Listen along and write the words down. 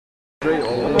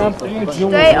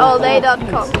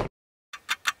DreAllDay.com.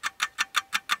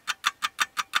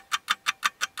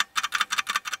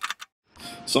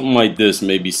 Something like this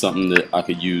may be something that I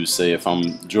could use, say, if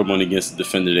I'm dribbling against a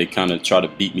defender, they kind of try to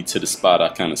beat me to the spot. I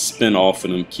kind of spin off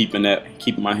of them, keeping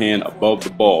my hand above the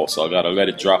ball. So I got to let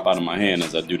it drop out of my hand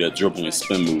as I do that dribbling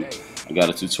spin move. I got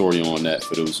a tutorial on that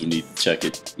for those who need to check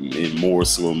it in more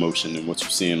slow motion than what you're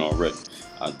seeing already.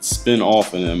 I spin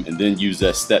off of them and then use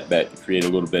that step back to create a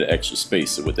little bit of extra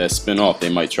space. So with that spin off,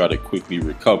 they might try to quickly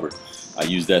recover. I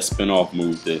use that spin off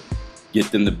move to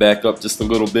get them to back up just a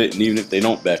little bit, and even if they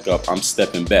don't back up, I'm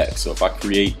stepping back. So if I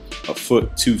create a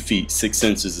foot, 2 feet, 6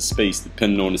 inches of space,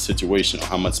 depending on the situation or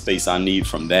how much space I need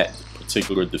from that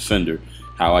particular defender,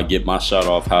 how I get my shot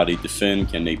off, how they defend,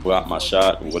 can they block my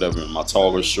shot or whatever, am I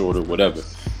taller, shorter, whatever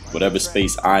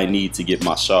space I need to get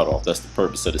my shot off. That's the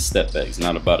purpose of the step back. It's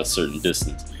not about a certain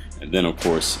distance. And then of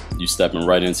course, you stepping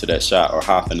right into that shot or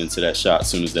hopping into that shot as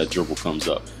soon as that dribble comes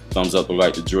up. Thumbs up to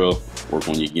like the drill, work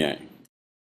on your game.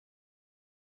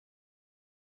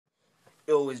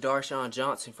 Yo, it's Darshawn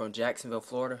Johnson from Jacksonville,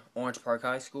 Florida, Orange Park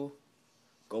High School.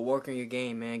 Go work on your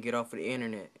game, man. Get off of the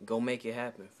internet. Go make it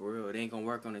happen. For real, it ain't gonna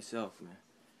work on itself, man.